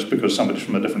widespread, not just because somebody's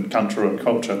from a different country or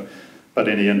culture, but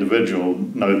any individual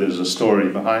know there's a story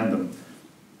behind them.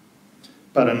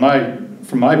 But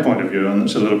from my point of view, and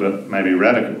it's a little bit maybe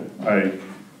radical,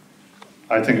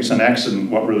 I think it's an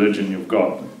accident what religion you've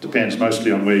got. It depends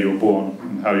mostly on where you're born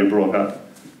and how you're brought up.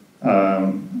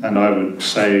 And I would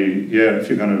say, yeah, if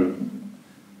you're going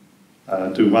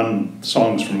to do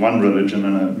songs from one religion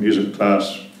in a music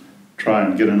class, try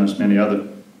and get in as many other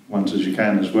ones as you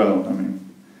can as well. I mean,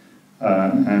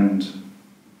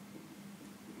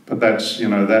 but that's, you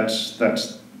know,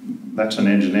 that's an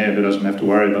engineer who doesn't have to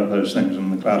worry about those things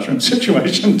in the classroom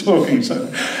situation talking. So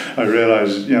I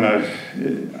realise, you know,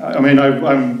 I mean,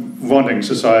 I'm wanting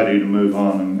society to move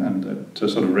on and to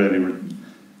sort of really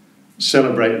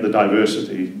celebrate the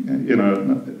diversity, you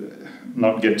know,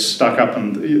 not get stuck up.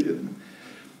 And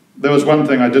there was one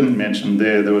thing I didn't mention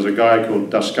there. There was a guy called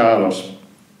Daskalos,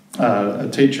 a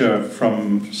teacher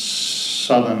from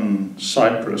southern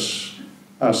Cyprus.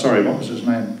 Sorry, what was his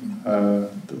name?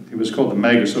 He was called the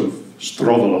Magus of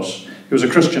Strovolos. He was a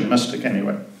Christian mystic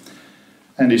anyway.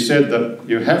 And he said that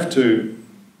you have to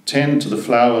tend to the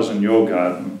flowers in your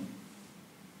garden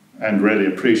and really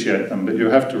appreciate them, but you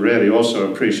have to really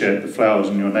also appreciate the flowers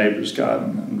in your neighbour's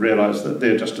garden and realise that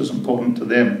they're just as important to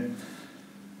them.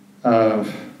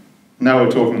 Now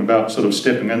we're talking about sort of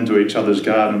stepping into each other's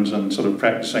gardens and sort of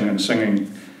practising and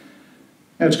singing.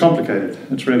 It's complicated.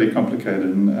 It's really complicated,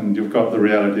 and you've got the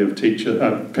reality of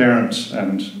parents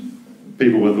and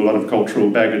people with a lot of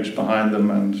cultural baggage behind them,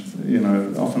 and you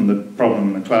know, often the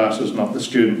problem in the class is not the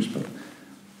students, but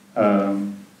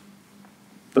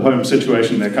the home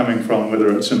situation they're coming from, whether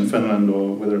it's in Finland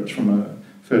or whether it's from a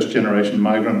first-generation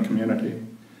migrant community.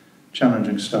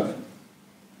 Challenging stuff.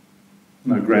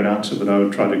 No great answer, but I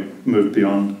would try to move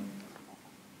beyond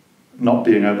not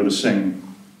being able to sing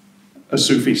a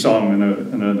Sufi song in a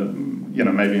you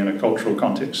know, maybe in a cultural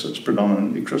context that's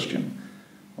predominantly Christian,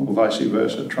 or vice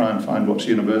versa. Try and find what's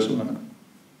universal in it.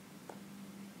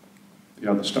 The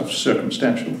other stuff's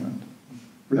circumstantial and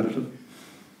relative.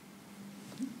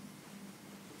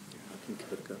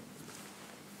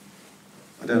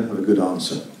 I don't have a good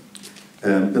answer,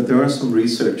 but there are some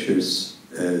researchers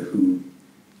who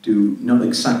do not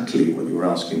exactly what you were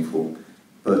asking for,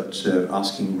 but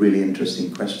asking really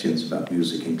interesting questions about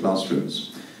music in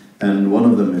classrooms. And one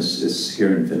of them is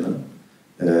here in Finland.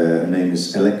 Her name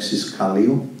is Alexis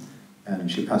Kallio,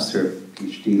 and she passed her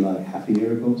PhD like half a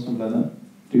year ago, something like that.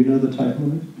 Do you know the title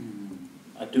of it?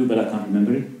 I do, but I can't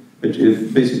remember it. But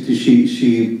basically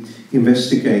she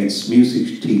investigates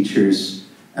music teachers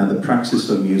and the praxis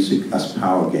of music as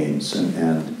power games,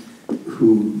 and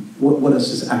what does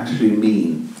this actually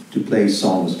mean to play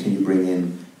songs? Can you bring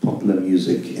in popular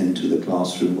music into the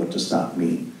classroom? What does that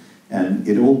mean? And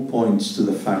it all points to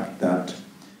the fact that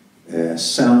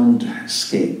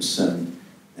soundscapes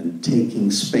and taking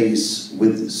space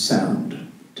with sound,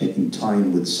 taking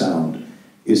time with sound,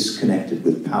 is connected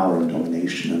with power and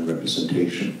domination and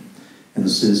representation. And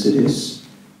since it is,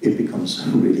 it becomes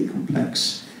really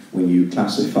complex when you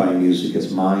classify music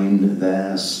as mine,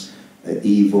 theirs,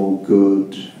 evil,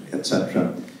 good,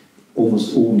 etc.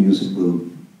 Almost all music will,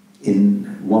 in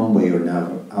one way or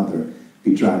another,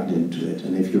 be dragged into it.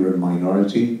 And if you're a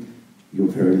minority, you're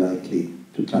very likely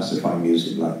to classify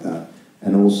music like that.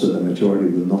 And also the majority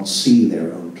will not see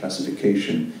their own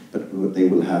classification, but they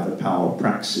will have a power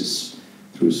praxis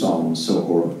through songs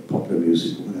or popular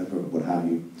music or whatever, what have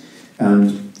you.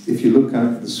 And if you look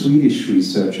at the Swedish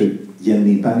researcher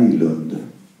Jenny Berglund,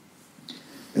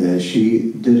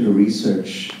 she did her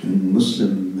research in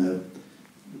Muslim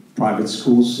private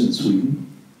schools in Sweden,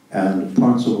 and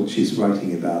parts of what she's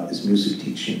writing about is music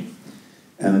teaching.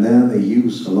 And there they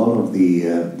use a lot of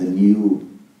the new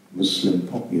Muslim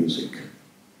pop music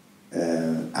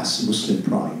as Muslim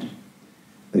pride.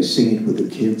 They sing it with the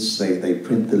kids, they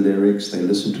print the lyrics, they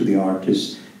listen to the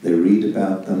artists, they read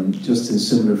about them, just in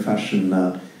similar fashion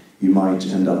that you might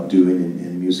end up doing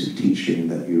in music teaching,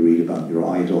 that you read about your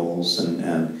idols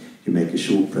and you make a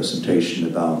short presentation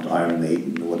about Iron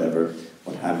Maiden or whatever,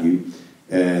 what have you.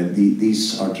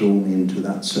 These are drawn into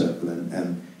that circle,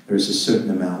 and there's a certain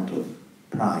amount of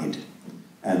pride,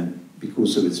 and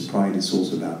because of its pride it's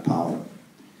also about power.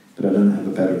 But I don't have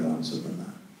a better answer than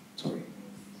that. Sorry.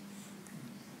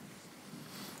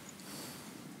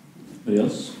 Anybody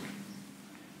else?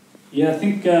 Yeah, I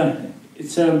think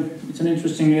it's an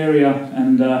interesting area,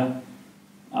 and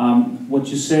what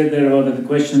you said there about the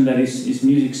question that is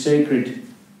music sacred.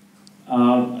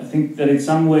 I think that in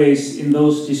some ways in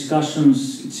those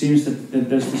discussions it seems that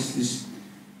there's this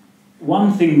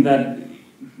one thing that,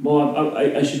 well,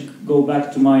 I should go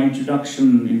back to my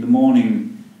introduction in the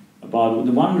morning about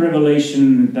the one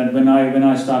revelation that when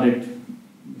I started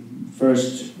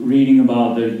first reading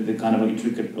about the kind of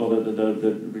intricate, or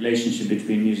the relationship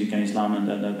between music and Islam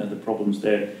and the problems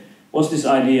there, was this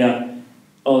idea,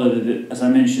 as I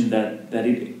mentioned, that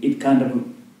it kind of,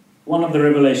 one of the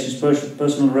revelations,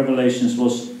 personal revelations,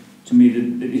 was to me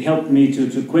that it helped me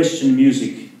to question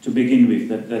music to begin with,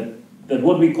 that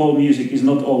what we call music is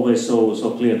not always so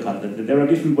clear-cut, that there are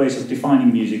different ways of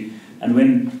defining music. And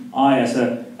when I, as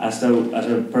a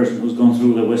person who's gone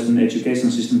through the Western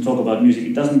education system, talk about music,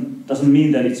 it doesn't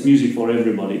mean that it's music for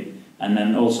everybody, and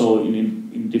then also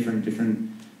in different.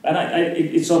 And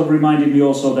it sort of reminded me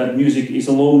also that music is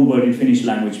a loan word in Finnish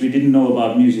language. We didn't know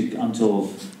about music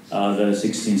until the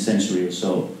 16th century or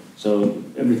so. So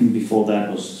everything before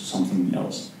that was something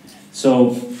else.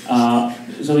 So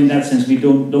in that sense, we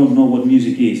don't know what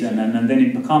music is, and then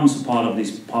it becomes a part of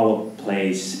this power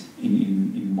plays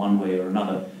in one way or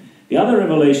another. The other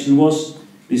revelation was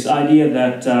this idea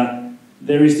that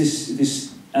there is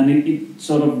this, and it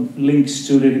sort of links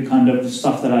to the kind of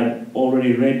stuff that I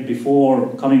already read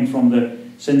before, coming from the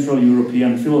Central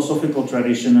European philosophical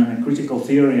tradition and critical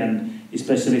theory, and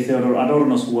especially Theodor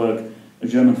Adorno's work, a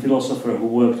German philosopher who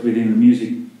worked within the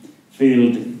music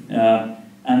field,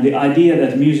 and the idea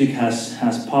that music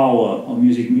has power, or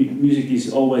music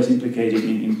is always implicated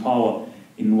in power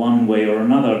in one way or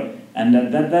another, and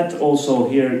that also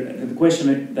here, the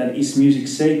question that is music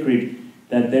sacred,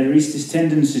 that there is this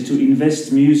tendency to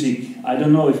invest music. I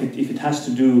don't know if it has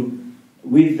to do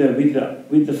with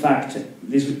the fact,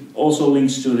 this also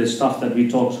links to the stuff that we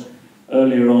talked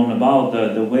earlier on about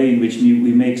the way in which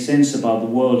we make sense about the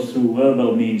world through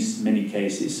verbal means in many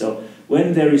cases. So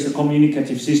when there is a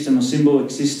communicative system, a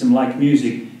symbolic system like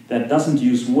music that doesn't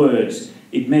use words,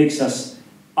 it makes us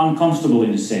uncomfortable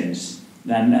in a sense,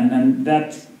 and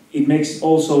that it makes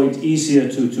also it easier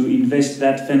to invest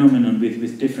that phenomenon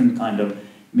with different kind of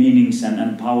meanings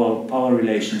and power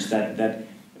relations that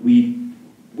we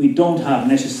don't have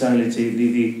necessarily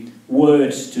the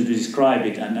words to describe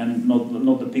it, and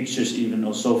not the pictures even,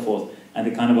 or so forth, and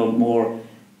the kind of a more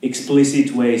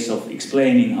explicit ways of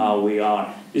explaining how we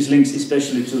are. This links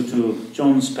especially to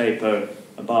John's paper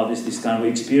about this kind of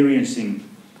experiencing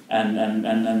and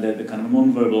the kind of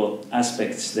non-verbal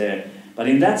aspects there. But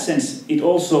in that sense, it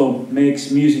also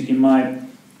makes music,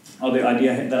 the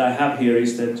idea that I have here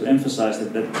is that to emphasize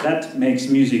that makes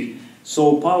music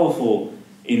so powerful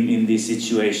in these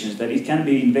situations, that it can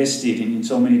be invested in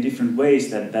so many different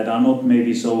ways that are not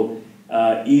maybe so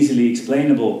easily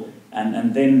explainable,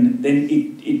 and then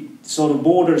it sort of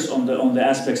borders on the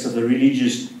aspects of the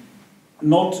religious,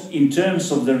 not in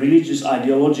terms of the religious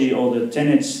ideology or the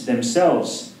tenets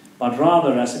themselves, but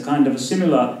rather as a kind of a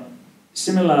similar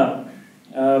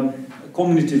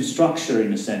cognitive structure,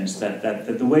 in a sense, that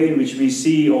the way in which we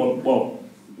see, or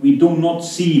we do not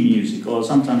see music, or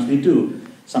sometimes we do,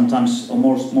 sometimes or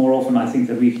more often I think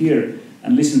that we hear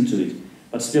and listen to it,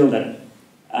 but still that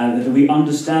we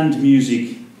understand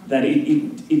music, that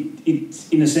it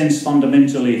in a sense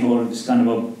fundamentally, or this kind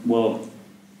of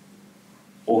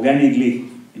organically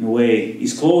in a way,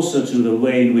 is closer to the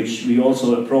way in which we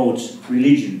also approach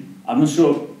religion. I'm not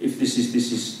sure if this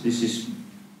is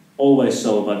always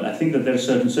so, but I think that there's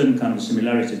certain kind of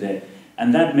similarity there,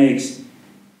 and that makes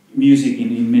music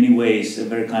in many ways a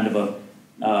very kind of a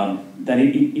I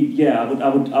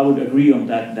would agree on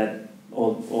that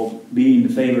or be in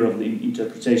favor of the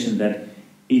interpretation that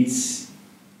it's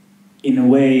in a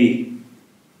way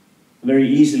very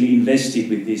easily invested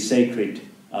with these sacred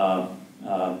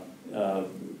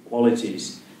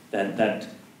qualities that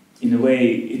in a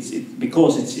way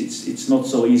because it's not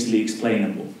so easily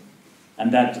explainable,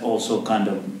 and that also kind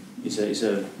of is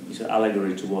an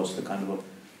allegory towards the kind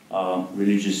of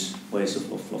religious ways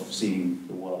of seeing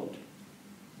the world.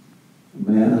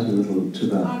 May I add a little to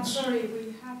that? Sorry,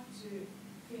 we have to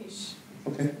finish.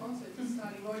 Okay. Also, it's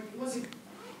starting, or was it?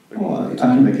 I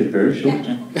can make it very short.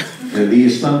 The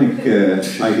Islamic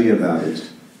idea about it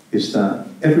is that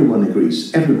everyone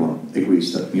agrees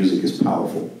that music is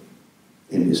powerful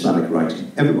in Islamic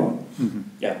writing. Everyone. Mm-hmm.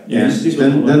 Yeah.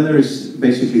 Then there is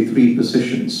basically three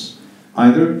positions.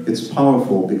 Either it's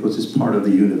powerful because it's part of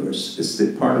the universe, it's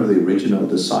part of the original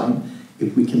design.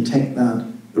 If we can take that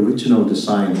original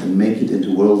design and make it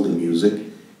into worldly music,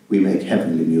 we make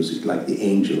heavenly music like the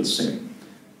angels sing.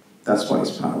 That's why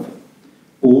it's powerful.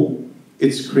 Or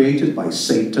it's created by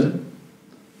Satan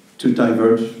to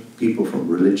divert people from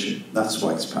religion. That's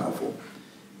why it's powerful.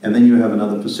 And then you have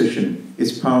another position.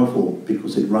 It's powerful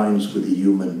because it rhymes with the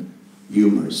human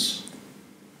humors.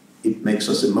 It makes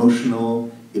us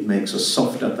emotional, it makes us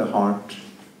soft at the heart,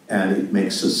 and it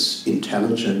makes us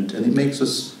intelligent, and it makes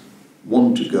us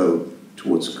want to go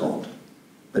towards God.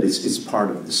 But it's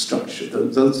part of the structure.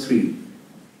 Those three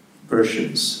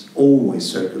versions always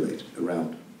circulate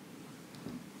around.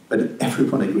 But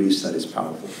everyone agrees that it's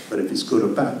powerful. But if it's good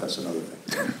or bad, that's another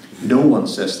thing. No one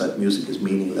says that music is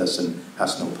meaningless and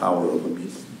has no power over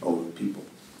people.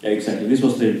 Yeah, exactly. This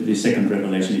was the second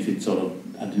revelation, if it sort of,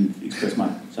 I didn't express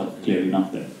myself clearly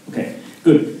enough there. Okay,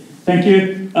 good. Thank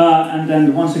you. And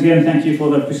then once again, thank you for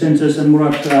the presenters and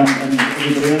Murat and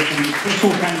everybody else. And special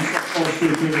thanks, of course, to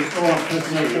the Stoa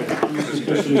personnel,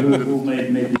 especially who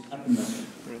made this happen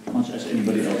as much as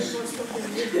anybody else.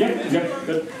 Yep,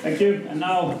 good. Thank you. And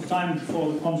now it's time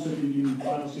for the concert in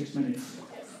 5 or 6 minutes.